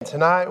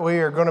Tonight we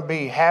are going to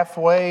be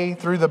halfway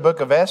through the book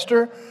of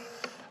Esther.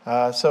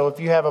 So if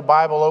you have a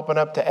Bible, open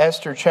up to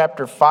Esther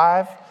chapter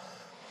 5.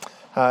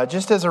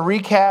 Just as a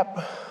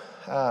recap,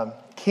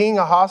 King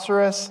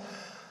Ahasuerus,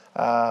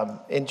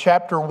 in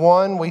chapter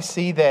 1, we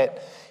see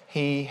that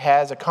he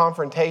has a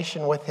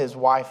confrontation with his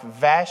wife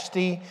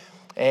Vashti,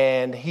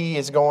 and he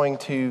is going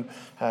to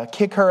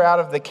kick her out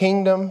of the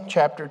kingdom.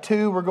 Chapter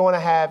 2, we're going to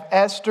have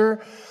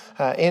Esther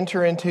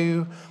enter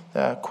into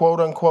quote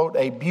unquote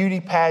a beauty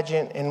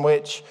pageant in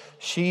which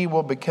she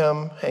will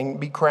become and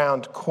be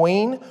crowned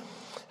queen.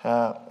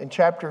 In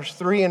chapters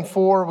 3 and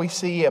 4, we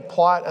see a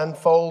plot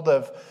unfold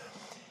of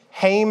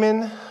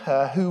Haman,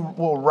 who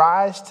will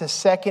rise to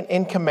second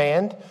in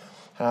command.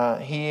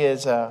 He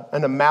is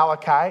an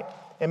Amalekite,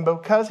 and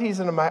because he's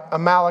an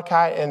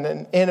Amalekite and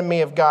an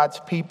enemy of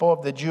God's people,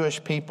 of the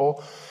Jewish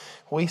people,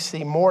 we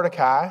see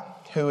Mordecai,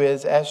 who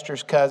is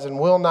Esther's cousin,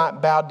 will not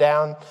bow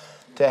down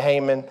to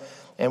Haman.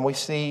 And we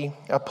see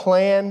a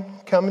plan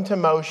come into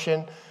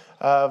motion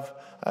of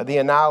the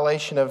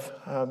annihilation of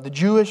the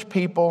Jewish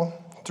people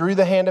through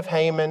the hand of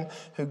Haman,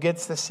 who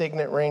gets the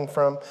signet ring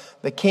from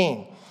the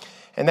king.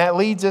 And that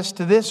leads us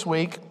to this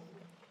week,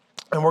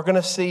 and we're going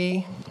to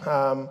see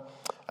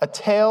a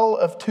tale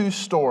of two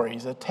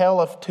stories, a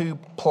tale of two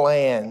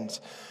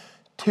plans.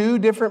 Two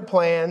different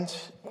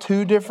plans,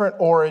 two different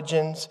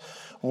origins.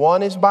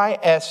 One is by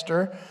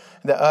Esther,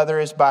 the other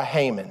is by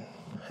Haman.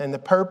 And the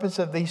purpose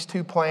of these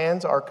two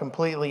plans are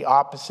completely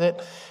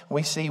opposite.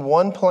 We see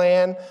one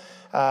plan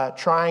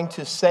trying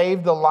to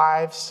save the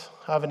lives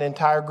of an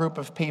entire group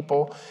of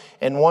people,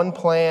 and one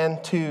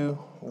plan to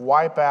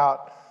wipe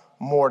out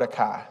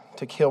Mordecai,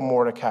 to kill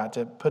Mordecai,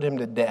 to put him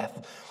to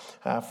death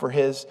for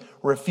his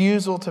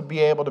refusal to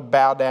be able to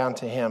bow down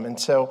to him. And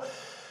so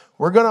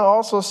we're going to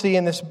also see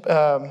in this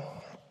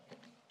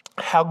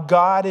how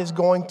God is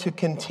going to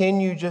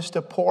continue just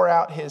to pour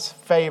out his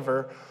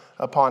favor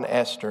upon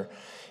Esther.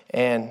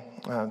 And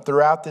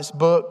throughout this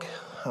book,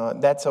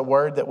 that's a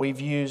word that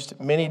we've used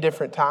many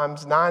different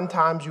times. 9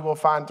 times you will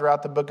find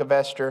throughout the book of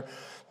Esther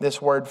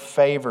this word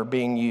favor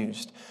being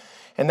used.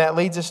 And that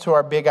leads us to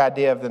our big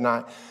idea of the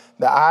night.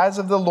 The eyes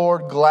of the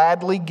Lord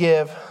gladly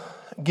give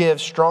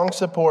strong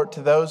support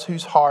to those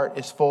whose heart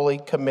is fully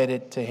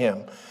committed to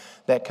him.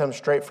 That comes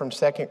straight from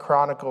 2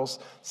 Chronicles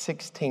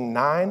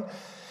 16:9.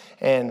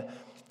 And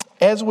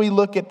as we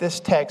look at this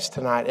text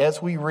tonight,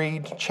 as we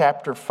read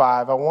chapter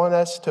 5, I want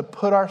us to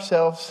put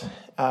ourselves,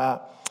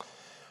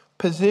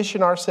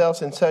 position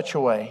ourselves in such a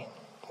way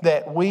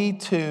that we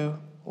too,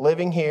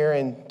 living here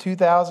in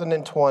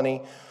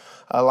 2020,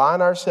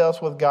 align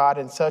ourselves with God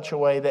in such a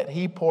way that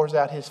he pours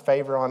out his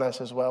favor on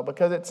us as well.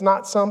 Because it's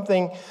not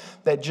something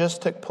that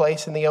just took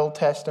place in the Old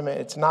Testament.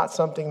 It's not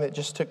something that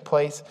just took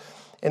place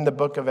in the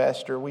book of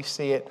Esther. We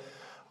see it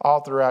all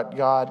throughout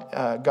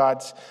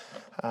God's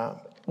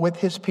with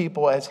his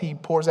people as he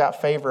pours out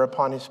favor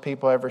upon his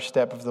people every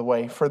step of the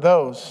way for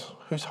those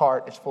whose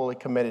heart is fully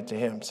committed to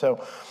him.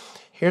 So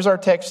here's our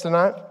text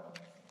tonight.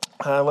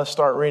 Let's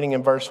start reading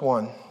in verse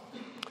 1.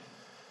 It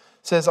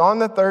says, "On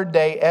the 3rd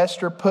day,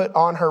 Esther put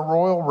on her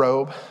royal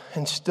robe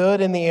and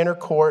stood in the inner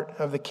court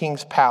of the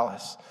king's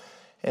palace,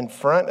 in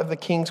front of the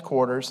king's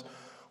quarters,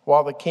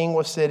 while the king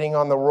was sitting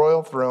on the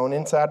royal throne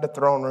inside the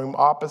throne room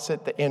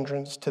opposite the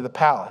entrance to the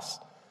palace.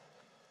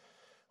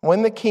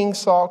 When the king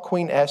saw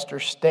Queen Esther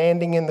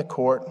standing in the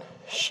court,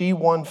 she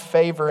won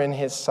favor in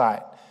his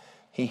sight.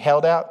 He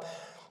held out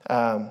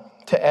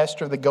to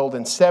Esther the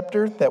golden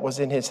scepter that was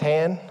in his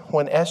hand.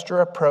 When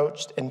Esther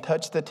approached and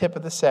touched the tip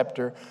of the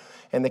scepter,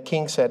 and the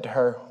king said to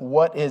her,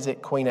 'What is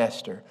it, Queen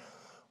Esther?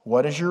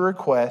 What is your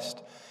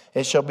request?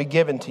 It shall be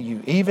given to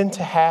you, even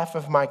to half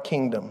of my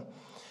kingdom.'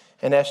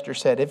 And Esther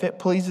said, 'If it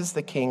pleases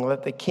the king,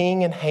 let the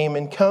king and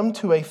Haman come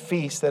to a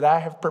feast that I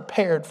have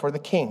prepared for the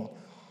king.'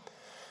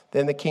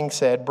 Then the king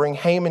said, 'Bring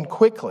Haman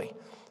quickly,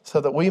 so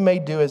that we may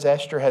do as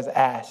Esther has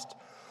asked.'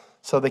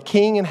 So the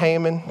king and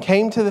Haman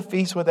came to the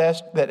feast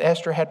that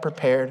Esther had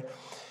prepared.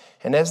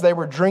 And as they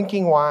were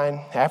drinking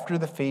wine after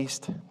the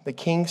feast, the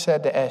king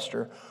said to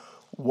Esther,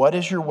 'What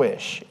is your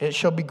wish? It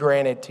shall be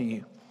granted to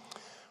you.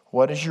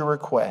 What is your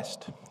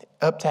request?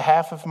 Up to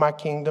half of my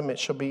kingdom it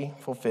shall be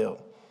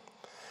fulfilled.'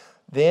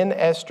 Then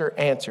Esther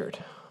answered,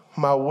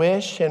 'My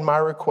wish and my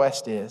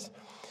request is,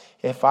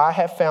 if I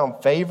have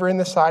found favor in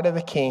the sight of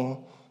the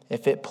king,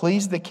 if it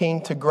please the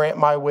king to grant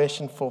my wish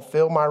and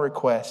fulfill my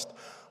request,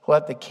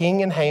 let the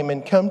king and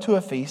Haman come to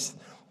a feast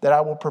that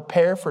I will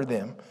prepare for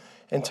them,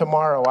 and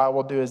tomorrow I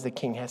will do as the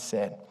king has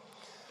said.'"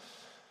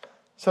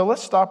 So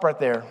let's stop right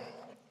there,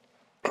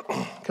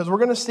 because we're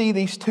going to see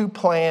these two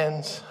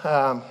plans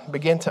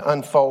begin to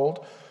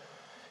unfold,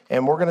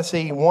 and we're going to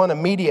see one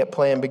immediate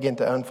plan begin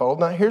to unfold.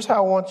 Now, here's how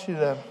I want you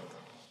to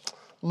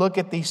look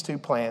at these two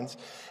plans.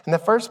 And the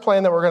first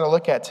plan that we're going to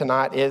look at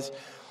tonight is,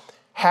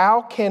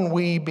 how can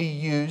we be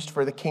used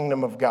for the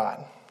kingdom of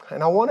God?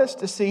 And I want us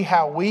to see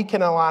how we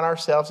can align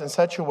ourselves in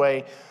such a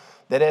way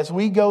that as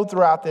we go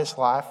throughout this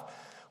life,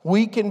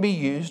 we can be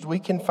used, we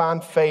can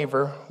find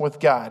favor with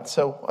God.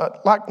 So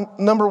like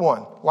number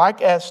one,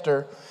 like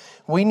Esther,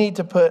 we need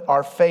to put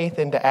our faith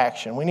into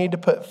action. We need to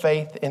put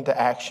faith into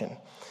action.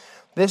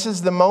 This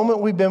is the moment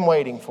we've been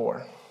waiting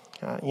for.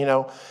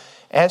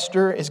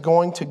 Esther is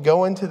going to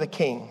go into the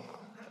king.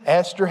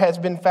 Esther has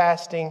been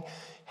fasting.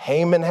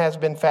 Haman has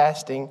been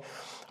fasting.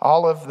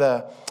 All of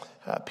the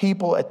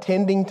people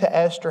attending to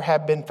Esther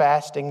have been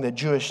fasting. The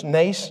Jewish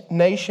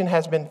nation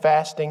has been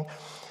fasting.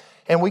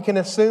 And we can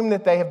assume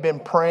that they have been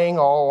praying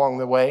all along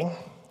the way.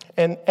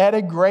 And at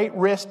a great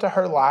risk to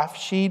her life,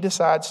 she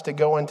decides to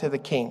go into the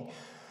king.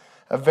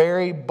 A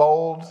very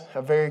bold,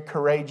 a very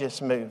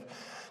courageous move.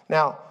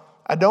 Now,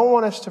 I don't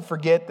want us to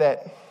forget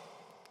that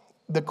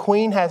the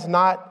queen has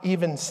not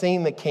even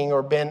seen the king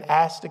or been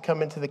asked to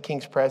come into the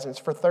king's presence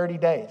for 30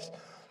 days.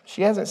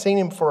 She hasn't seen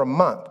him for a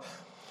month.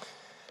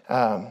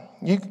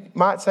 You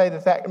might say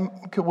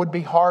that would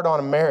be hard on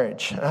a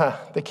marriage.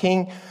 The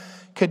king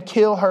could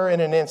kill her in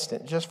an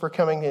instant just for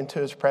coming into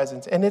his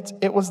presence. And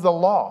it was the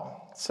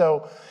law.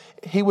 So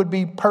he would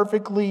be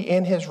perfectly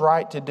in his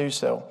right to do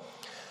so.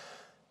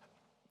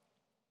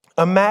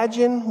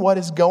 Imagine what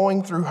is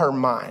going through her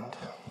mind.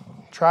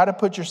 Try to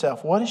put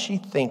yourself, what is she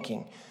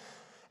thinking?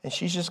 And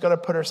she's just going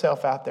to put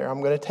herself out there.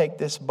 I'm going to take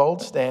this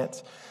bold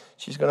stance.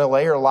 She's going to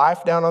lay her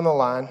life down on the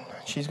line.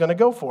 She's going to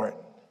go for it.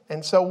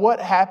 And so what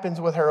happens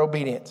with her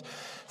obedience?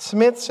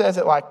 Smith says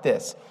it like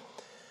this.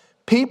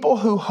 People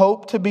who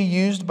hope to be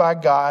used by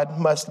God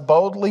must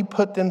boldly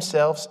put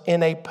themselves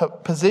in a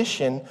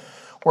position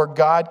where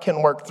God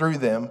can work through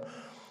them,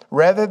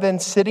 rather than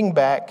sitting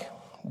back,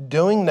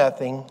 doing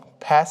nothing,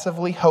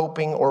 passively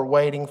hoping or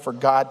waiting for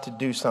God to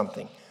do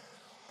something.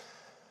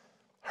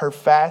 Her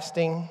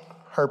fasting,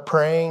 her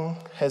praying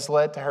has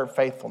led to her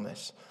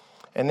faithfulness.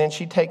 And then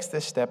she takes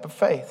this step of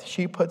faith.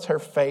 She puts her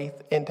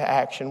faith into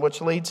action,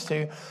 which leads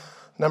to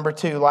number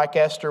 2, like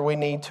Esther, we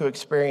need to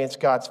experience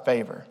God's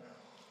favor.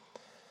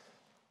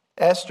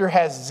 Esther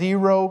has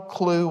zero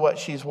clue what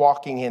she's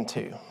walking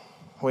into.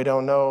 We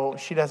don't know.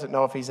 She doesn't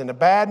know if he's in a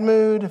bad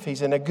mood, if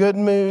he's in a good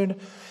mood,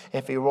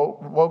 if he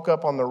woke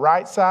up on the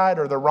right side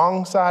or the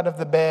wrong side of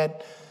the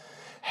bed,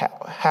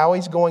 how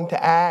he's going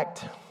to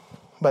act.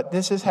 But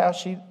this is how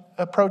she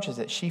approaches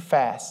it. She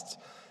fasts,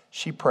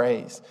 she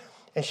prays,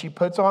 and she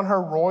puts on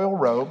her royal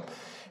robe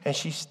and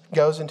she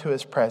goes into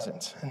his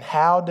presence. And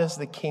how does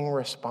the king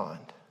respond?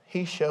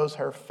 He shows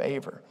her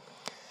favor.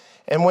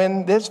 And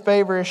when this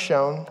favor is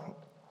shown,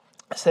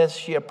 it says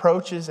she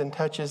approaches and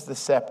touches the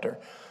scepter.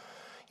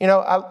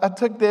 I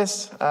took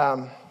this,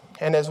 and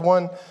as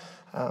one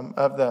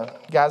of the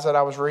guys that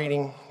I was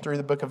reading through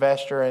the book of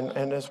Esther,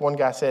 and this one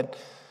guy said,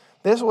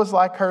 this was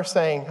like her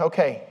saying,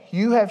 okay,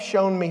 you have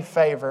shown me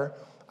favor.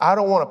 I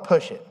don't want to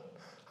push it.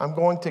 I'm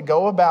going to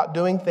go about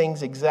doing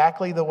things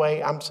exactly the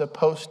way I'm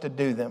supposed to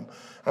do them.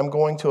 I'm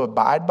going to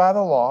abide by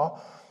the law.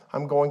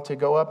 I'm going to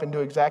go up and do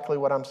exactly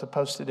what I'm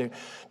supposed to do.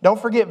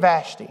 Don't forget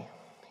Vashti.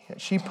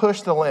 She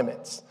pushed the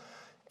limits,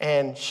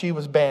 and she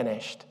was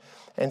banished.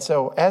 And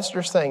so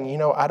Esther's saying,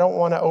 I don't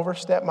want to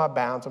overstep my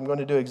bounds. I'm going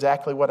to do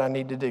exactly what I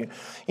need to do.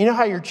 You know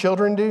how your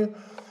children do?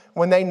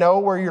 When they know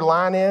where your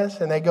line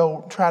is and they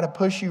go try to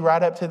push you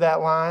right up to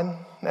that line,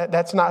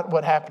 that's not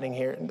what's happening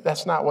here.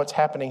 That's not what's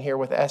happening here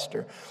with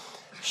Esther.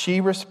 She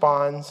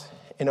responds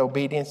in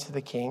obedience to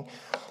the king,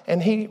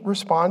 and he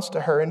responds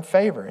to her in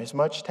favor, as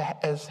much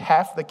as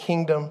half the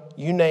kingdom,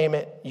 you name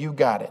it, you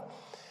got it.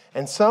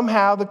 And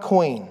somehow the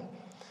queen,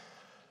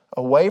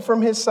 away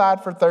from his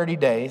side for 30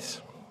 days,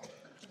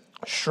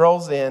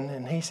 strolls in,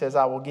 and he says,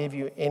 I will give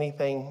you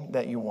anything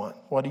that you want.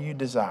 What do you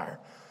desire?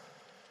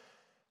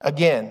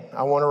 Again,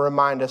 I want to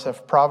remind us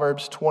of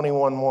Proverbs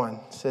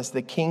 21:1. It says,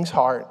 the king's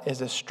heart is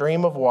a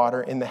stream of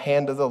water in the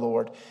hand of the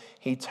Lord.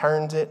 He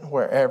turns it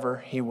wherever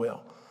he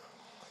will.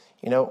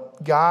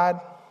 God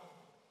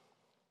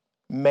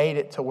made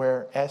it to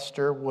where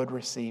Esther would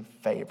receive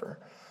favor.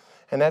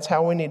 And that's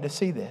how we need to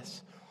see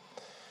this.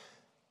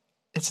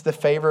 It's the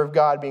favor of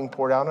God being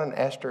poured out on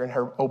Esther and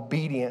her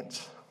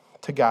obedience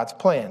to God's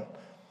plan.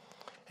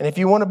 And if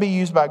you want to be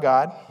used by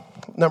God,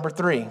 number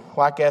 3,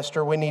 like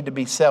Esther, we need to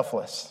be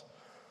selfless.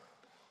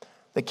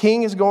 The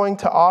king is going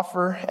to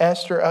offer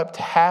Esther up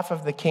to half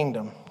of the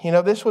kingdom.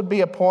 This would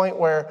be a point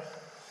where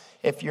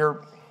if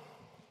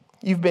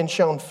you've been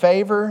shown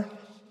favor,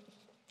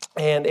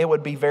 and it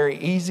would be very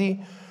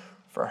easy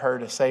for her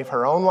to save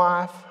her own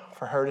life,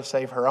 for her to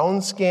save her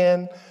own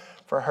skin,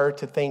 for her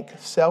to think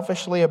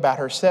selfishly about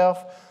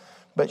herself.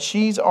 But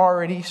she's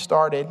already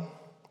started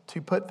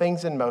to put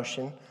things in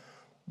motion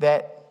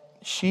that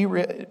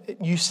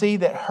you see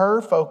that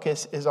her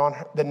focus is on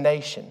the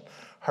nation.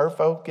 Her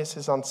focus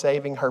is on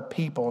saving her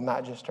people,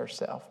 not just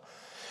herself.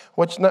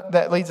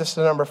 That leads us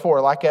to number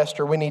 4. Like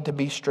Esther, we need to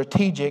be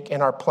strategic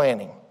in our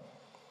planning.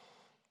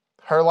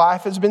 Her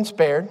life has been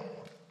spared.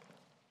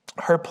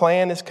 Her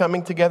plan is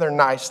coming together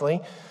nicely.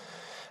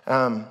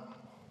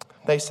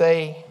 They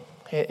say,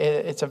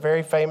 it's a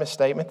very famous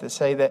statement that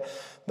say that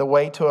the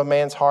way to a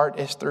man's heart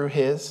is through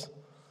his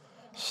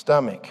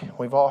stomach.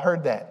 We've all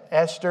heard that.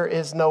 Esther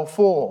is no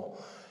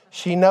fool.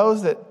 She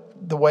knows that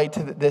the way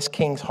to this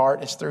king's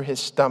heart is through his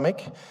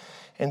stomach.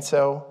 And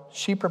so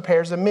she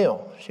prepares a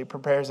meal. She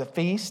prepares a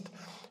feast.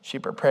 She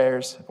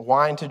prepares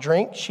wine to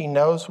drink. She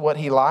knows what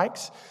he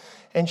likes.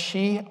 And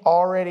she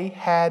already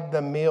had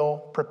the meal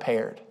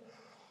prepared.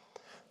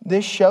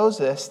 This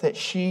shows us that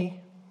she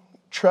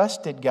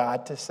trusted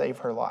God to save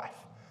her life.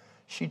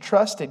 She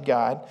trusted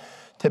God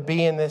to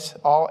be in this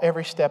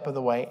every step of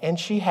the way. And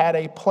she had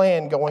a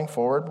plan going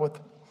forward with,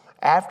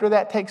 after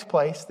that takes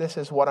place, this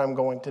is what I'm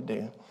going to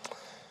do.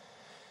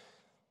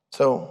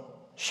 So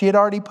she had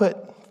already put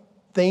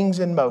things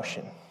in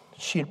motion.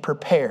 She had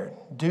prepared.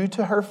 Due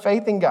to her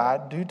faith in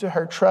God, due to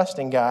her trust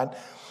in God,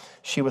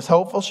 she was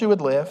hopeful she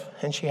would live,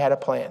 and she had a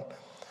plan.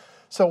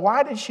 So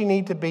why did she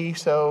need to be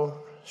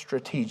so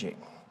strategic?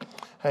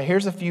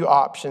 Here's a few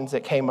options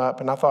that came up,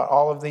 and I thought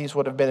all of these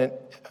would have been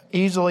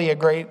easily a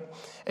great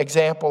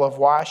example of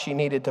why she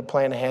needed to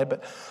plan ahead.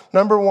 But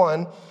number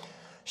one,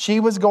 she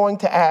was going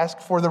to ask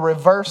for the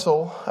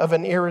reversal of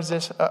an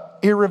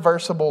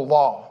irreversible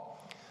law.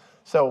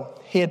 So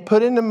he had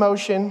put into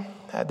motion,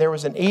 there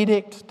was an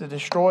edict to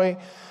destroy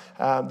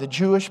the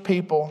Jewish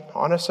people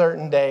on a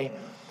certain day.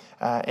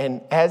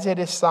 And as it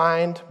is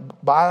signed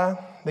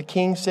by the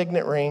king's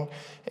signet ring,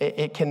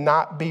 it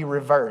cannot be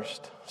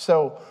reversed.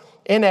 So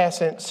in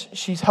essence,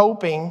 she's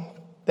hoping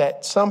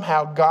that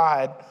somehow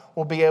God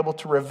will be able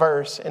to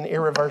reverse an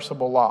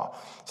irreversible law.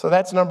 So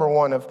that's number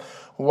one of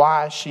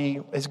why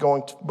she is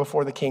going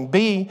before the king.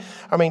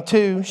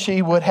 Two,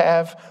 he would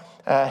have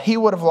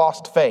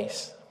lost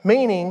face.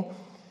 Meaning,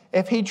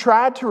 if he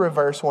tried to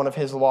reverse one of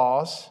his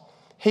laws,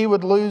 he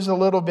would lose a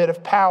little bit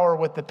of power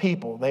with the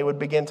people. They would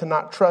begin to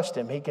not trust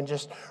him. He can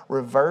just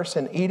reverse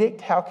an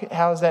edict.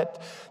 How is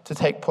that to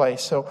take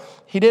place? So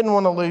he didn't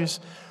want to lose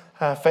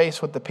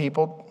face with the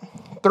people.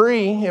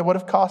 3, it would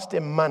have cost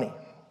him money.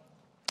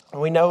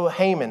 We know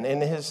Haman,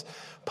 in his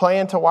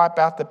plan to wipe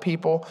out the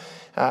people,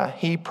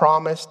 he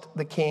promised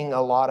the king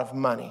a lot of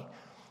money.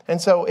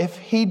 And so if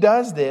he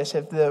does this,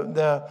 if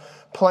the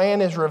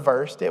plan is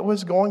reversed, it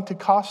was going to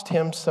cost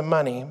him some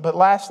money. But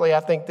lastly,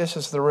 I think this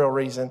is the real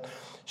reason.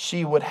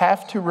 She would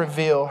have to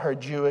reveal her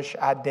Jewish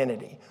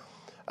identity.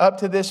 Up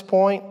to this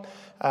point,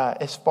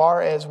 as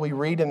far as we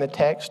read in the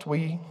text,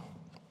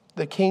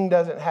 the king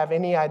doesn't have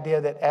any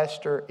idea that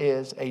Esther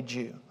is a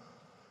Jew.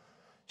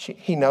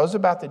 He knows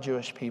about the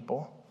Jewish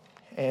people.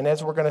 And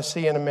as we're going to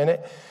see in a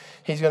minute,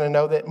 he's going to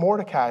know that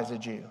Mordecai is a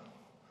Jew.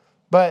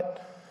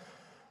 But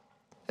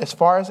as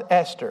far as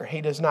Esther,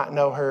 he does not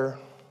know her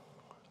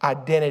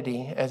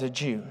identity as a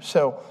Jew.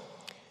 So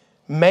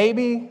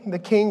maybe the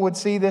king would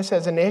see this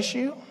as an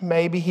issue.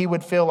 Maybe he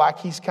would feel like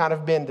he's kind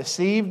of been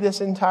deceived this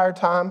entire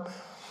time.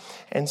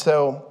 And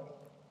so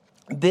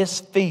this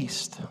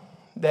feast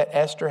that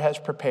Esther has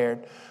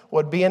prepared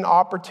would be an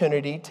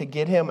opportunity to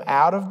get him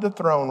out of the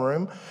throne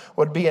room,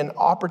 would be an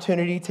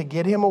opportunity to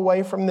get him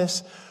away from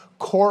this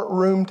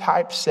courtroom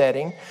type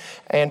setting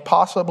and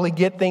possibly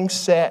get things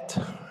set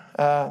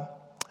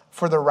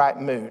for the right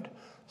mood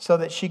so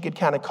that she could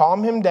kind of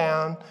calm him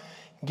down,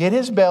 get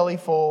his belly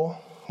full,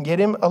 get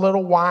him a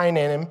little wine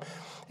in him,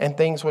 and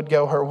things would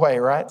go her way,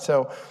 right?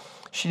 So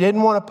she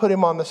didn't want to put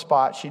him on the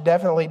spot. She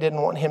definitely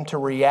didn't want him to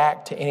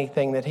react to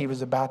anything that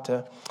was about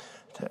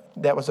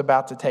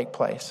to take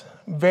place.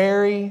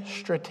 Very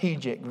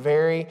strategic,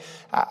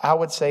 I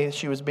would say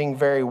she was being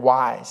very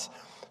wise.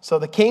 So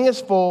the king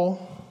is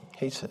full.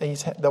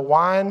 The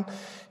wine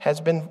has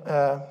been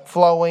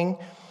flowing,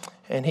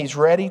 and he's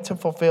ready to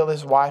fulfill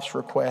his wife's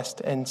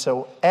request. And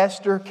so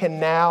Esther can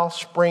now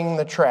spring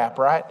the trap,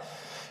 right?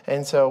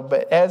 And so,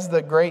 but as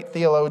the great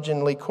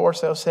theologian Lee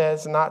Corso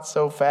says, not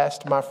so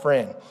fast, my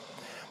friend.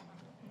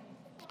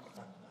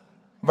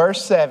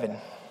 Verse 7,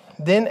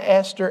 then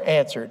Esther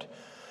answered,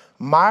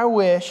 my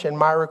wish and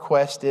my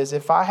request is,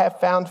 if I have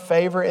found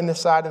favor in the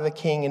sight of the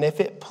king, and if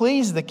it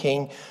please the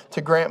king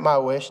to grant my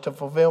wish, to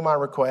fulfill my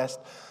request,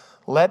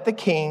 let the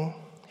king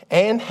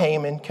and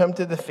Haman come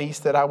to the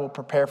feast that I will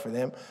prepare for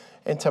them,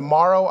 and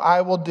tomorrow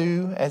I will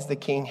do as the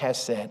king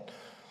has said.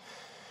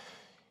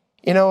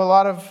 You know, a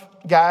lot of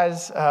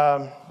guys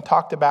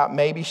talked about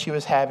maybe she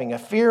was having a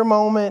fear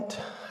moment.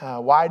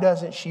 Why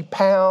doesn't she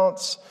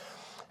pounce?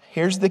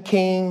 Here's the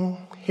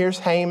king. Here's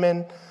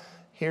Haman.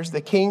 Here's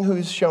the king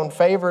who's shown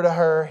favor to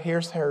her.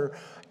 Here's her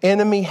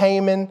enemy,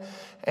 Haman.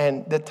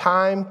 And the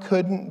time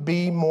couldn't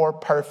be more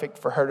perfect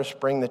for her to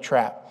spring the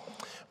trap.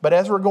 But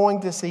as we're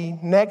going to see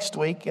next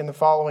week, in the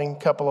following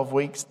couple of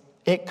weeks,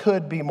 it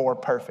could be more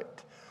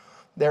perfect.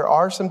 There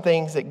are some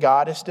things that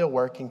God is still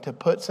working to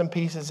put some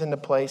pieces into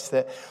place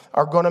that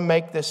are going to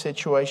make this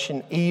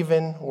situation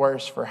even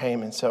worse for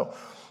Haman. So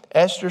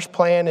Esther's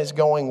plan is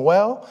going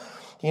well.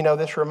 You know,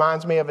 this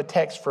reminds me of a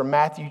text from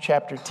Matthew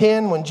chapter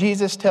 10 when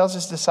Jesus tells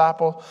his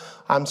disciple,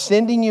 I'm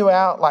sending you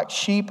out like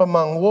sheep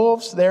among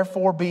wolves,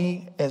 therefore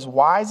be as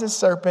wise as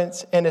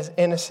serpents and as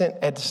innocent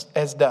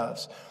as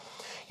doves.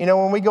 You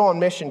know, when we go on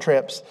mission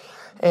trips,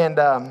 and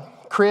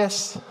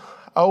Chris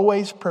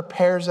always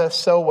prepares us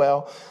so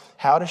well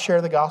how to share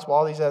the gospel,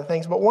 all these other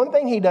things. But one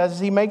thing he does is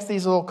he makes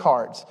these little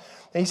cards.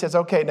 And he says,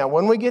 okay, now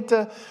when we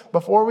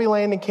before we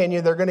land in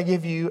Kenya, they're going to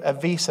give you a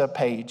visa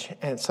page,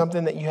 and it's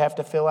something that you have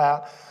to fill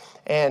out.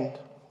 And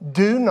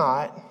do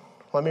not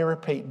let me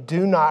repeat,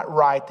 do not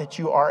write that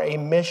you are a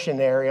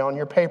missionary on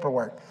your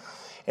paperwork.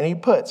 And he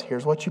puts,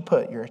 here's what you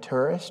put. You're a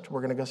tourist.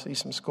 We're going to go see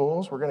some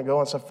schools. We're going to go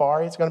on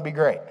safari. It's going to be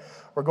great.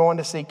 We're going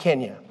to see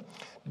Kenya.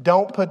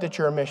 Don't put that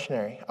you're a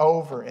missionary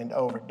over and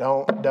over.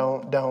 Don't.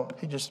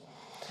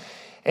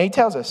 And he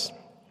tells us.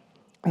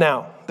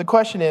 Now, the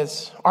question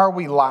is, are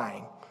we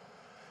lying?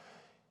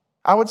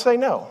 I would say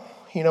no.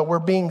 We're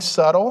being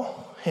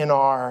subtle in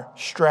our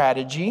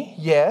strategy,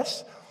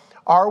 yes.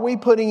 Are we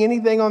putting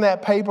anything on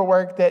that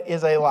paperwork that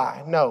is a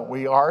lie? No,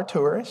 we are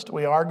tourists.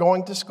 We are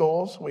going to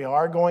schools. We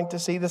are going to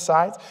see the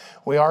sights.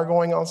 We are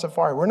going on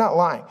safari. We're not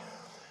lying.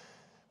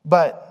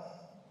 But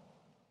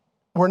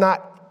we're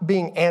not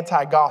being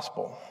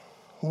anti-gospel.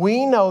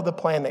 We know the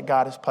plan that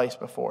God has placed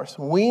before us.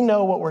 We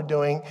know what we're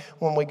doing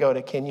when we go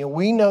to Kenya.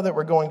 We know that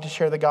we're going to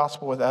share the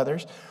gospel with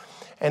others.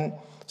 And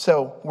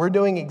so we're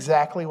doing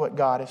exactly what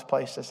God has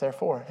placed us there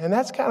for. And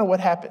that's kind of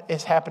what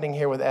is happening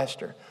here with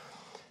Esther.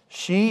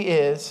 She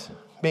is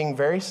being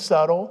very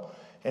subtle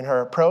in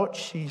her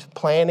approach. She's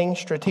planning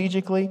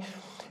strategically,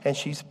 and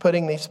she's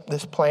putting this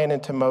plan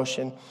into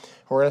motion.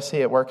 We're going to see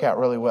it work out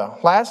really well.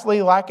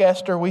 Lastly, like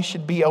Esther, we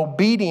should be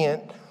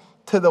obedient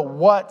to the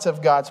whats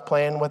of God's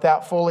plan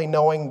without fully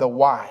knowing the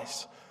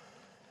whys.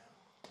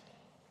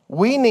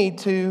 We need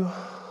to,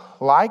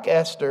 like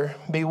Esther,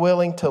 be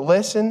willing to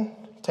listen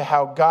to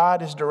how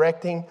God is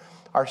directing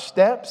our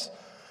steps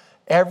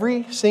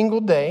every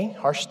single day,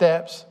 our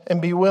steps,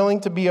 and be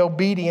willing to be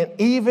obedient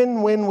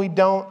even when we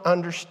don't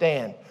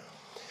understand.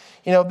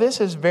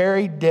 This is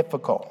very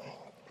difficult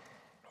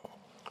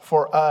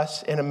for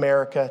us in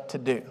America to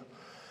do.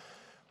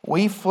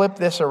 We flip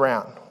this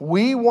around.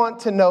 We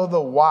want to know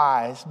the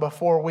whys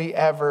before we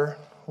ever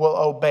will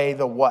obey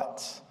the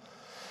whats.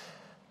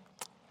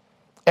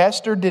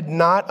 Esther did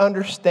not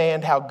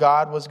understand how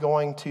God was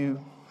going to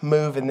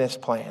move in this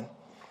plan.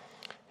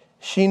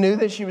 She knew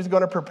that she was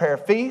going to prepare a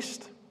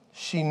feast.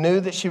 She knew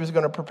that she was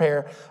going to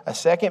prepare a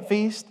second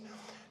feast.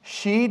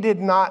 She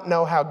did not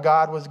know how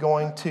God was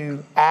going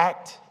to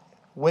act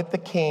with the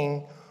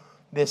king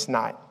this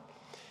night.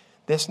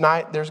 This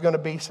night, there's going to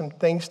be some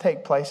things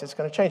take place that's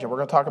going to change it. We're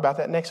going to talk about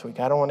that next week.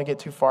 I don't want to get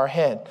too far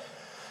ahead.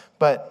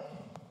 But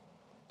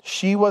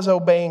she was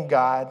obeying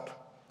God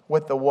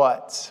with the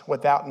whats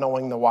without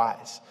knowing the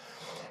whys.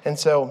 And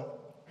so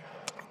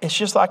it's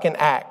just like in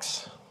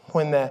Acts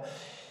when the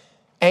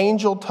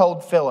angel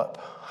told Philip,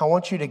 I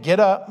want you to get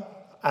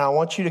up and I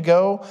want you to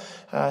go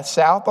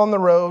south on the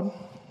road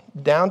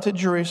down to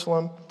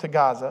Jerusalem, to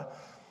Gaza.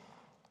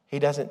 He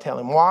doesn't tell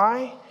him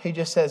why. He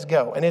just says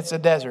go. And it's a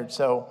desert,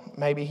 so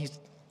maybe he's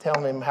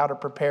telling him how to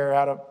prepare,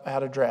 how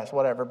to dress,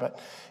 whatever. But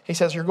he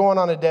says, you're going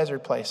on a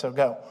desert place, so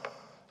go.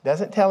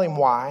 Doesn't tell him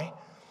why.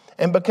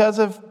 And because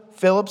of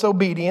Philip's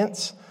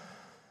obedience,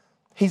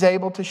 he's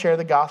able to share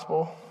the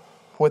gospel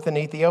with an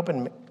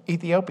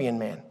Ethiopian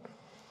man.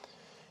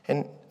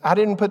 And I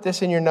didn't put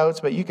this in your notes,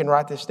 but you can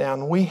write this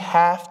down. We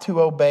have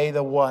to obey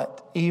the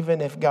what,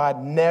 even if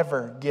God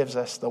never gives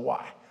us the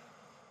why.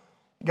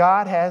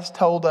 God has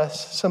told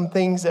us some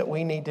things that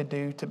we need to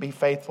do to be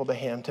faithful to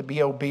Him, to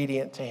be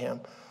obedient to Him.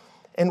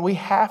 And we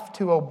have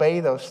to obey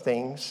those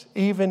things,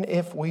 even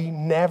if we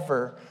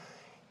never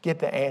get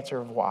the answer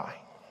of why.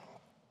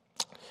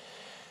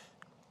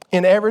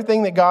 In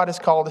everything that God has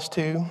called us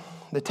to,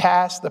 the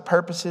tasks, the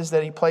purposes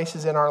that He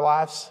places in our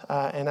lives,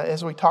 and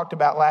as we talked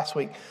about last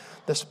week,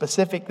 the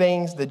specific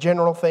things, the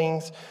general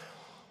things,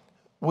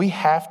 we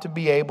have to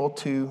be able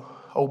to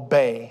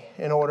obey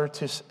in order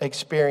to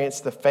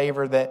experience the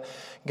favor that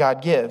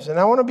God gives. And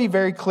I want to be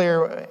very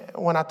clear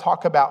when I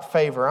talk about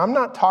favor. I'm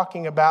not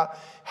talking about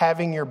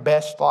having your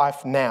best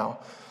life now.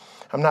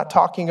 I'm not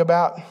talking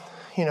about,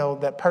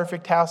 that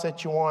perfect house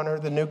that you want or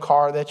the new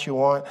car that you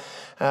want.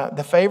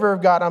 The favor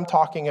of God I'm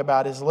talking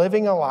about is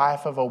living a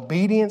life of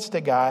obedience to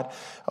God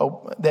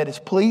that is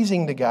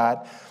pleasing to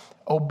God,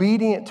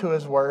 obedient to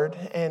His word,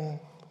 and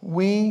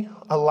we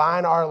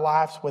align our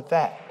lives with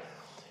that.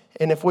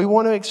 And if we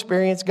want to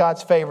experience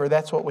God's favor,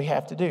 that's what we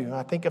have to do.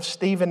 I think of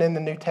Stephen in the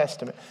New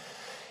Testament.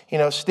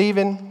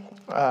 Stephen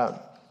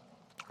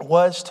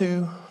was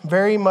to,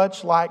 very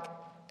much like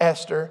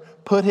Esther,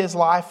 put his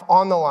life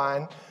on the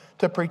line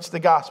to preach the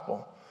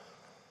gospel.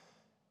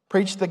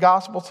 Preach the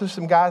gospel to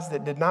some guys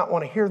that did not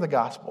want to hear the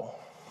gospel.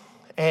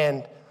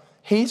 And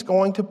he's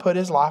going to put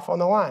his life on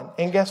the line.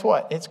 And guess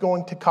what? It's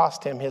going to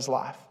cost him his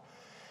life.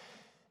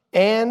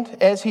 And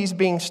as he's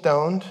being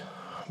stoned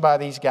by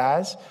these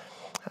guys,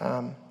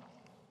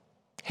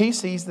 he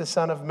sees the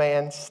Son of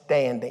Man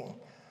standing.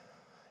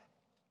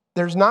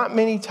 There's not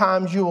many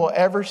times you will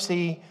ever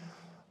see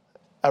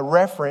a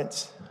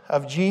reference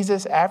of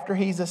Jesus after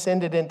He's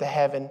ascended into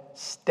heaven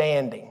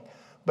standing.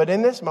 But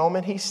in this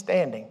moment, He's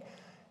standing.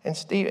 And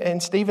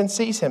Stephen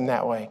sees Him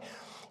that way.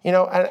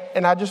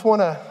 And I just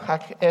want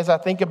to, as I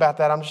think about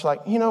that, I'm just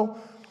like,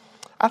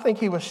 I think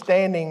he was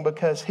standing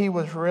because he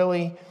was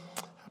really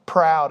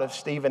proud of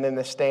Stephen in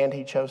the stand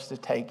he chose to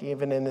take,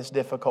 even in this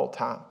difficult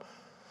time.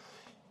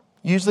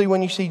 Usually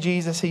when you see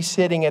Jesus, He's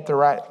sitting at the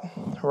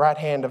right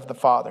hand of the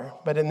Father.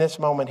 But in this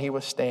moment, He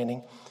was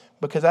standing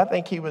because I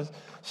think he was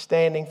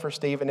standing for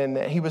Stephen and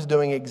that he was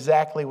doing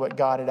exactly what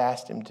God had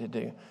asked him to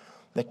do.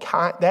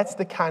 That's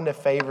the kind of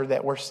favor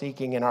that we're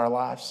seeking in our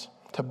lives,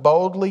 to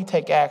boldly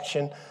take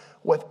action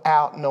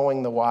without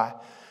knowing the why.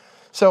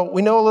 So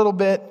we know a little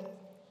bit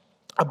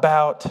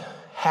about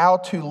how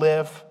to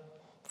live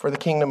for the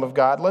kingdom of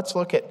God. Let's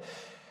look at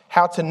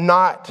how to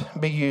not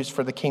be used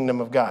for the kingdom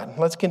of God.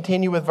 Let's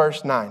continue with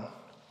verse 9.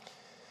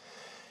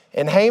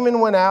 And Haman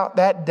went out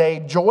that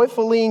day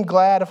joyfully and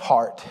glad of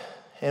heart.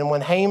 And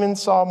when Haman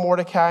saw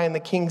Mordecai in the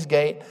king's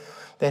gate,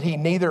 that he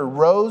neither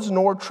rose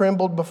nor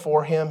trembled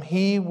before him,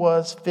 he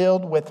was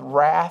filled with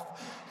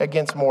wrath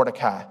against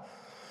Mordecai.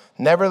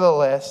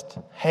 Nevertheless,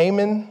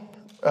 Haman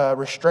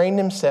restrained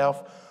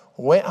himself,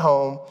 went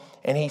home,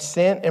 and he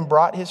sent and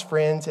brought his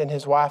friends and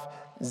his wife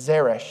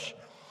Zeresh.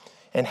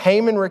 And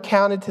Haman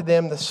recounted to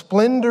them the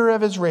splendor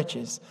of his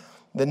riches,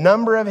 the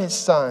number of his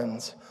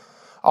sons,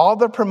 all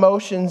the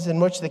promotions in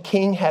which the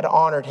king had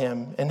honored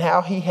him, and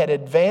how he had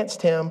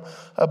advanced him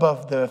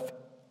above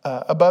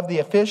the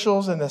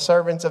officials and the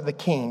servants of the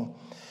king.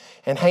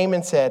 And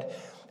Haman said,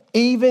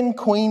 even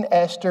Queen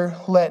Esther,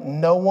 let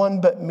no one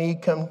but me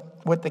come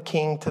with the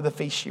king to the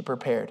feast she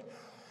prepared.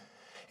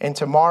 And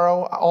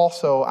tomorrow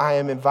also I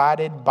am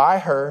invited by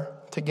her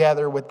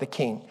together with the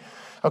king.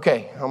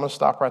 Okay, I'm going to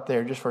stop right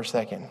there just for a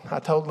second. I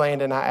told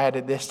Landon I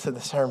added this to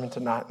the sermon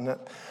tonight. And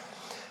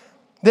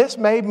this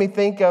made me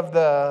think of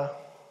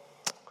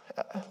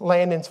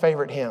Landon's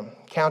favorite hymn,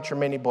 Count Your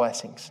Many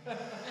Blessings.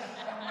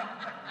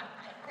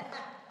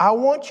 I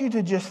want you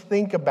to just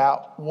think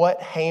about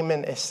what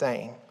Haman is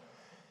saying.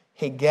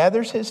 He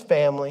gathers his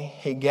family,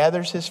 he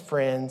gathers his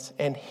friends,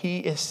 and he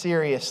is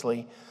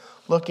seriously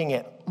look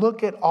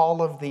at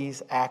all of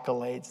these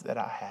accolades that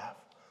I have.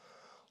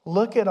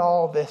 Look at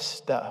all this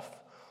stuff.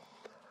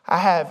 I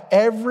have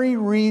every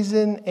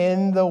reason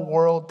in the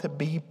world to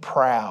be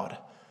proud.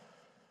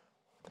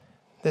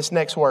 This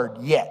next word,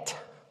 yet.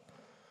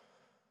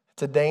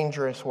 It's a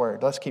dangerous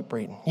word. Let's keep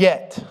reading.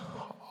 Yet,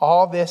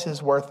 all this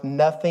is worth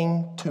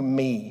nothing to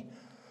me,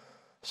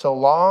 so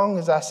long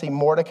as I see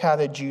Mordecai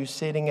the Jew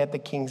sitting at the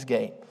king's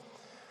gate.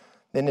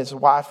 Then his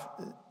wife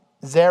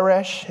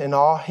Zeresh and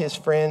all his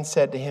friends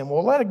said to him,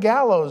 well, let a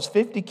gallows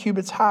 50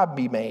 cubits high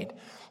be made,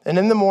 and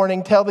in the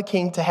morning tell the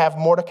king to have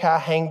Mordecai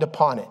hanged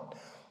upon it.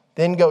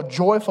 Then go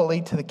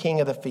joyfully to the king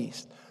of the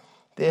feast.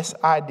 This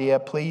idea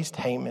pleased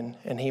Haman,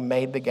 and he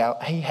had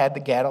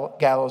the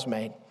gallows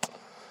made.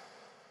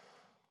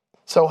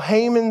 So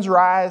Haman's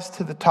rise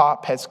to the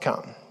top has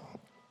come.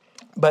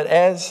 But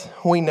as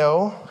we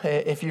know,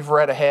 if you've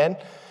read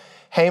ahead,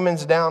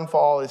 Haman's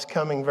downfall is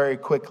coming very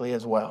quickly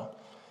as well.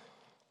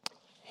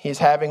 He's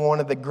having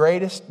one of the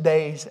greatest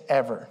days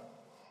ever.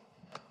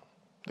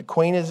 The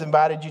queen has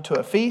invited you to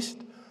a feast.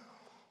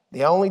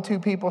 The only two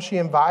people she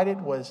invited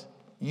was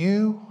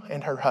you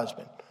and her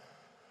husband.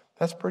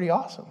 That's pretty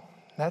awesome.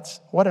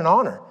 What an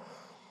honor.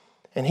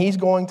 And he's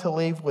going to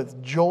leave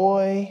with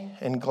joy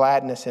and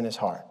gladness in his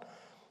heart.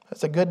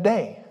 That's a good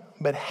day.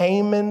 But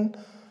Haman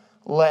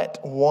let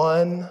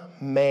one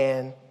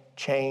man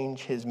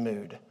change his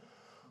mood.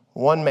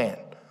 One man.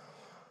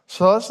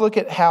 So let's look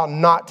at how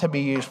not to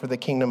be used for the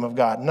kingdom of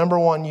God. Number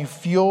one, you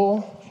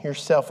fuel your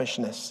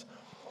selfishness.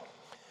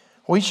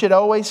 We should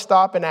always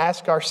stop and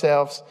ask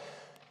ourselves,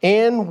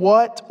 in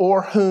what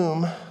or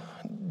whom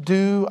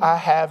do I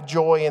have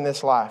joy in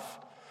this life?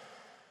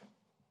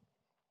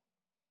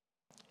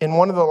 In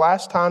one of the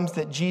last times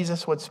that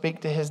Jesus would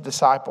speak to his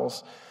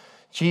disciples,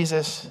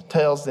 Jesus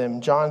tells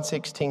them, John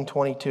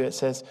 16:22, it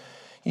says,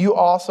 you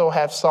also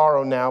have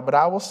sorrow now, but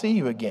I will see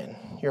you again.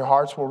 Your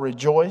hearts will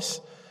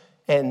rejoice,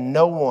 and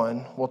no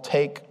one will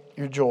take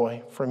your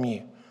joy from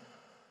you.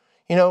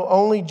 You know,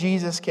 only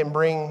Jesus can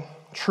bring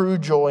true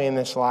joy in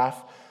this life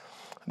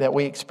that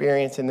we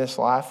experience in this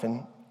life.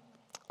 And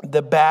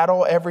the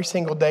battle every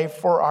single day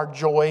for our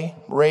joy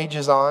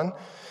rages on.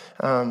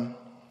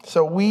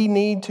 So we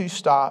need to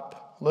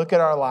stop, look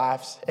at our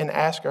lives, and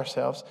ask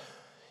ourselves,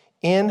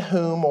 in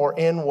whom or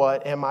in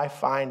what am I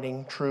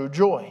finding true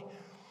joy?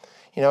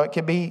 You know, it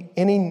could be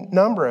any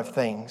number of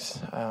things.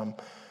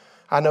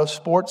 I know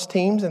sports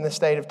teams in the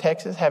state of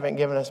Texas haven't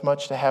given us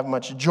much to have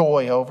much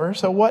joy over.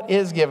 So what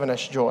is giving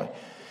us joy?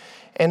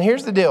 And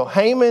here's the deal.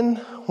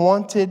 Haman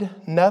wanted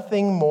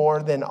nothing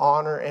more than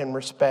honor and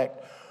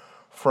respect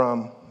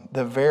from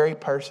the very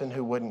person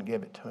who wouldn't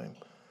give it to him.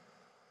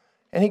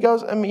 And he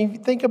goes, if you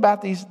think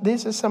about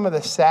these are some of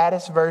the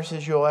saddest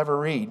verses you'll ever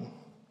read.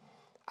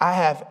 I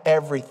have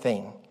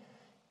everything,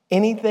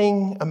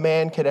 anything a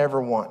man could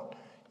ever want,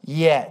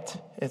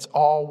 yet it's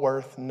all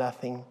worth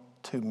nothing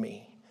to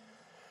me.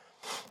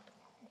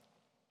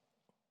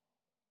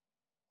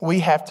 We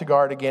have to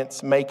guard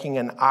against making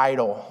an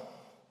idol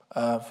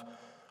of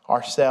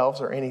ourselves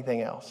or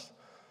anything else.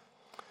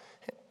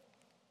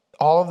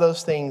 All of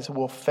those things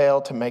will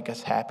fail to make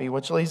us happy,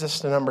 which leads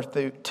us to number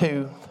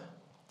 2.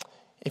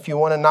 If you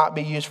want to not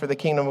be used for the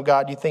kingdom of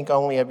God, you think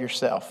only of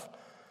yourself.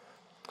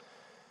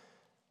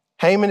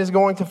 Haman is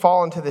going to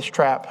fall into this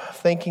trap,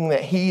 thinking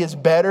that he is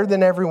better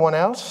than everyone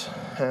else.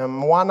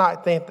 Why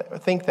not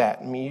think that?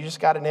 I mean, you just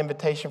got an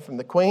invitation from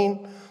the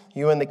queen.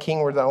 You and the king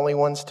were the only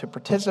ones to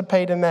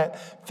participate in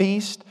that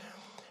feast.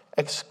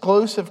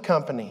 Exclusive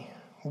company,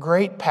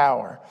 great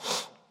power.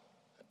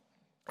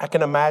 I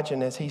can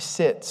imagine as he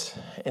sits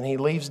and he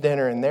leaves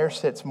dinner and there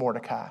sits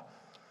Mordecai.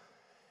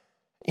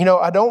 You know,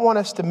 I don't want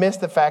us to miss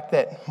the fact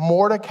that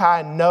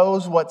Mordecai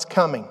knows what's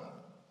coming.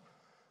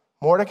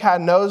 Mordecai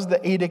knows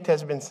the edict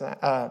has been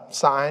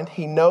signed.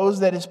 He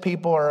knows that his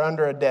people are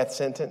under a death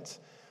sentence.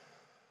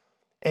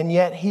 And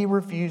yet he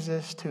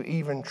refuses to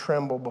even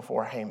tremble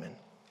before Haman.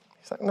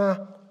 He's like,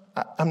 nah,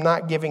 I'm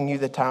not giving you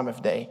the time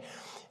of day.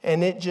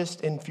 And it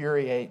just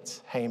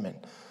infuriates Haman.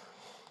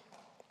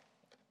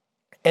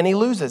 And he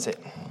loses it.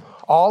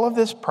 All of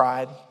this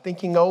pride,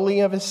 thinking only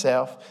of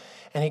himself,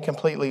 and he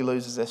completely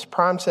loses this.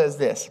 Prime says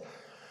this: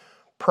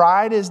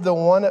 pride is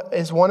one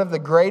of the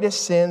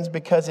greatest sins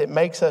because it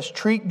makes us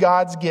treat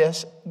God's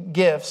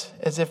gifts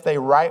as if they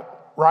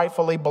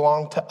rightfully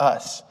belong to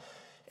us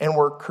and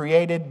were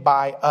created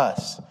by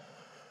us.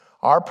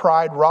 Our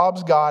pride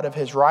robs God of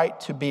his right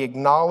to be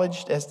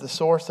acknowledged as the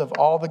source of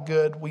all the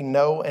good we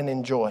know and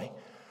enjoy.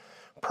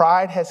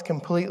 Pride has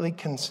completely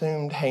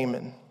consumed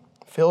Haman,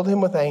 filled him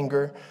with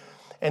anger,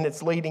 and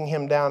it's leading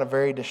him down a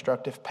very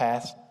destructive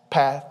path,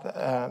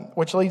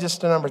 which leads us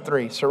to number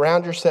 3.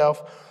 Surround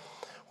yourself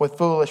with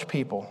foolish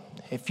people.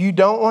 If you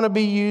don't want to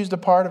be used to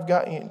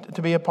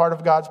be a part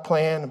of God's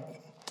plan,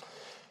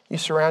 you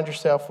surround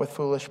yourself with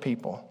foolish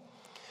people.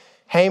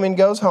 Haman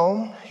goes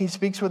home. He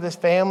speaks with his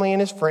family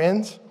and his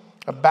friends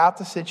about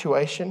the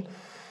situation.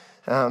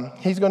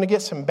 He's going to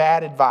get some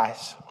bad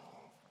advice.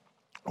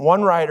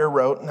 One writer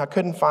wrote, and I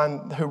couldn't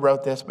find who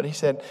wrote this, but he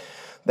said,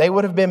 they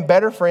would have been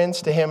better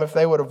friends to him if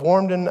they would have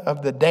warned him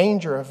of the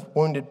danger of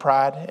wounded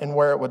pride and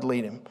where it would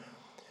lead him.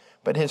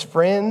 But his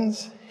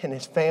friends and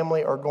his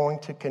family are going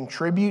to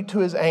contribute to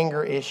his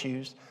anger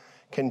issues,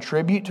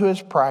 contribute to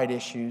his pride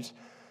issues,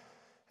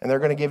 and they're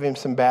going to give him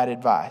some bad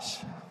advice.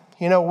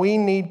 You know, we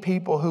need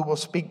people who will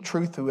speak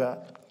truth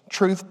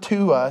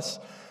to us,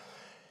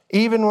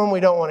 even when we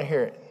don't want to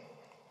hear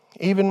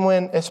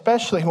it.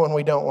 Especially when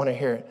we don't want to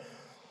hear it.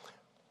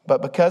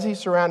 But because he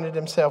surrounded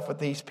himself with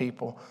these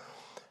people,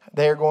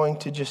 they're going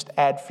to just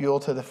add fuel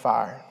to the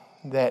fire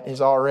that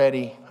is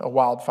already a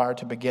wildfire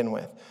to begin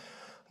with.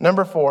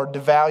 Number 4,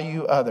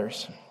 devalue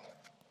others.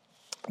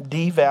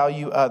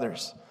 Devalue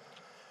others.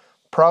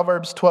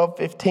 Proverbs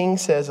 12:15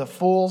 says, a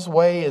fool's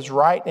way is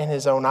right in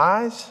his own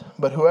eyes,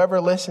 but whoever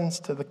listens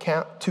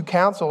to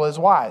counsel is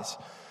wise.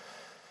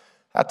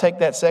 I take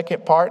that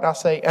second part and I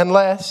say,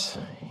 unless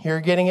you're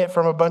getting it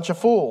from a bunch of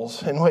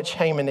fools, in which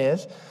Haman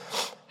is.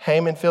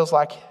 Haman feels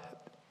like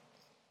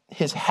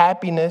his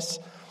happiness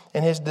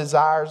and his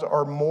desires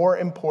are more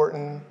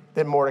important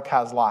than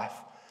Mordecai's life.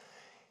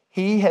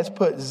 He has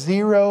put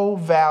zero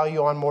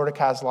value on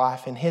Mordecai's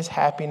life, and his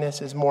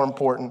happiness is more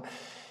important.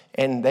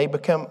 And they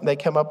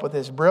come up with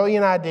this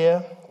brilliant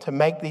idea to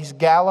make these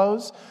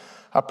gallows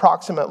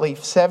approximately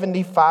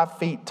 75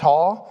 feet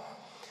tall.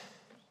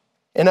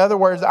 In other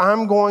words,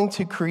 I'm going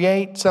to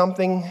create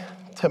something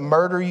to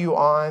murder you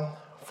on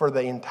for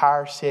the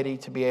entire city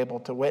to be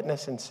able to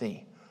witness and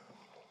see.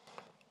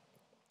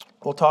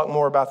 We'll talk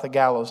more about the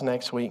gallows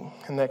next week,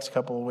 the next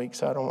couple of weeks,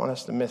 so I don't want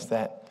us to miss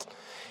that.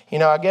 You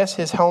know, I guess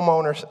his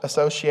homeowners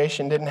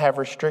association didn't have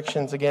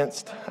restrictions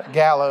against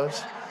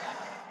gallows.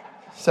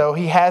 So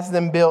he has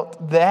them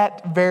built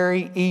that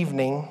very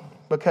evening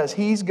because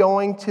he's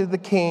going to the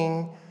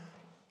king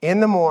in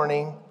the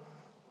morning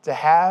to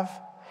have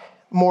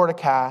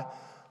Mordecai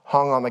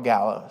hung on the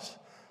gallows.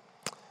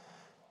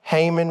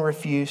 Haman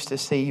refused to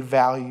see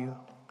value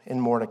in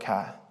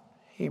Mordecai.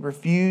 He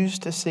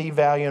refused to see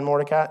value in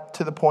Mordecai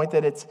to the point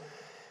that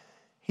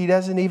he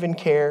doesn't even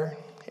care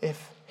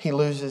if he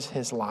loses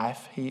his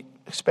life. He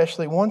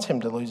especially wants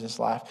him to lose his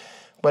life,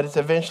 but it's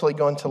eventually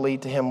going to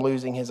lead to him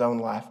losing his own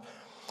life.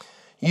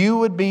 You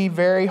would be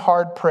very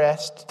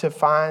hard-pressed to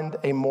find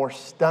a more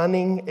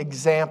stunning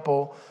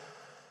example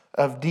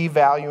of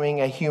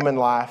devaluing a human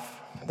life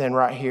than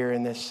right here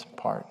in this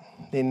part.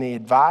 In the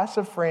advice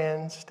of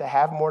friends to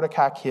have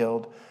Mordecai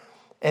killed,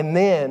 and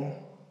then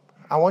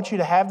I want you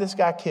to have this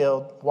guy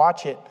killed,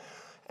 watch it,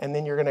 and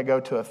then you're going to go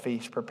to a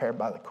feast prepared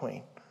by the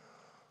queen.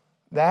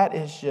 That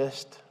is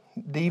just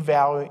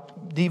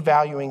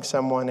devaluing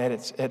someone at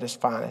its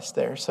finest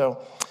there.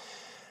 So,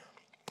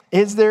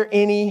 is there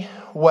any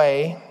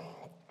way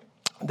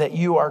that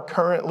you are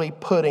currently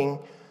putting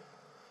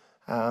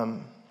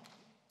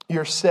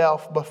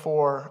yourself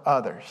before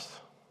others?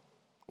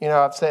 You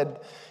know, I've said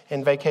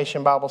in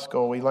Vacation Bible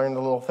School, we learned a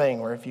little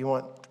thing where if you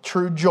want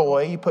true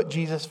joy, you put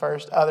Jesus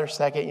first, others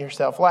second, and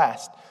yourself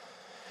last.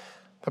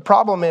 The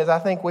problem is, I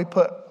think we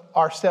put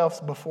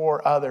ourselves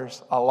before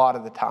others a lot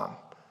of the time.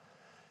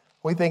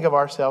 We think of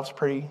ourselves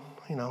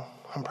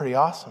I'm pretty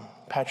awesome.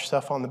 Pat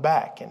yourself on the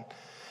back.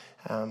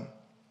 And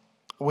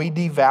we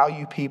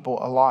devalue people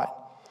a lot.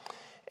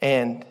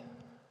 And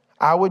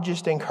I would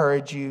just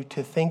encourage you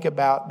to think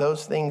about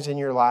those things in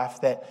your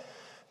life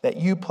that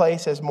you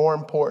place as more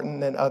important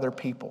than other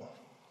people.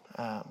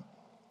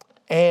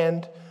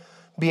 And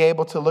be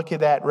able to look at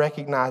that,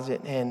 recognize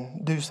it,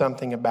 and do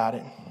something about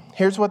it.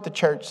 Here's what the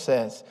church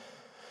says.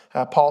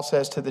 Paul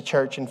says to the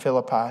church in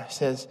Philippi, he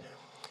says,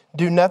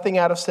 "Do nothing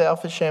out of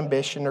selfish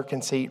ambition or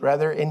conceit.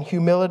 Rather, in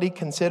humility,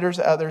 considers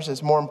others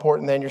as more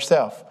important than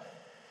yourself.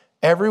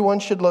 Everyone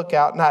should look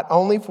out not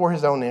only for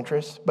his own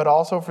interests, but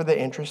also for the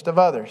interest of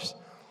others."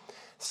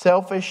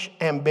 Selfish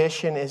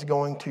ambition is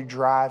going to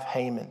drive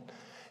Haman.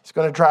 It's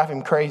going to drive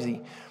him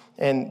crazy.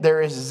 And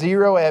there is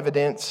zero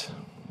evidence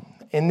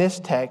in this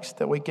text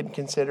that we can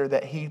consider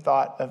that he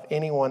thought of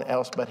anyone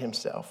else but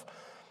himself.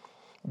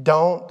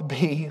 Don't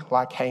be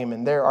like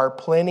Haman. There are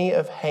plenty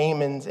of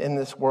Hamans in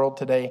this world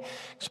today,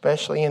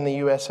 especially in the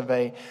US of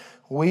A.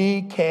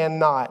 We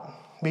cannot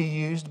be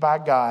used by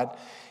God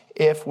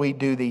if we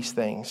do these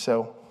things.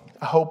 So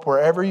I hope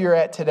wherever you're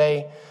at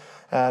today,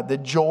 the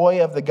joy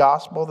of the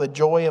gospel, the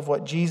joy of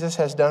what Jesus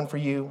has done for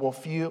you will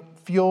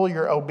fuel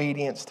your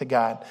obedience to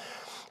God.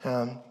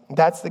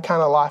 That's the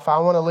kind of life I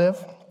want to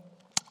live,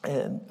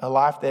 and a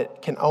life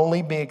that can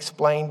only be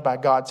explained by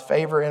God's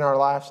favor in our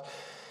lives.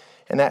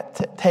 And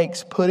that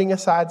takes putting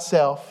aside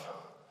self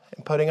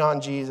and putting on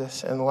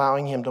Jesus and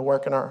allowing him to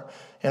work in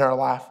our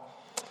life.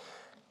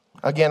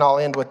 Again, I'll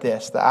end with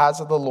this. The eyes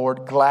of the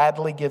Lord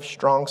gladly give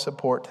strong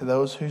support to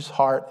those whose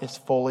heart is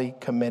fully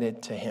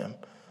committed to him.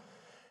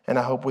 And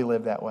I hope we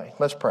live that way.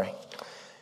 Let's pray.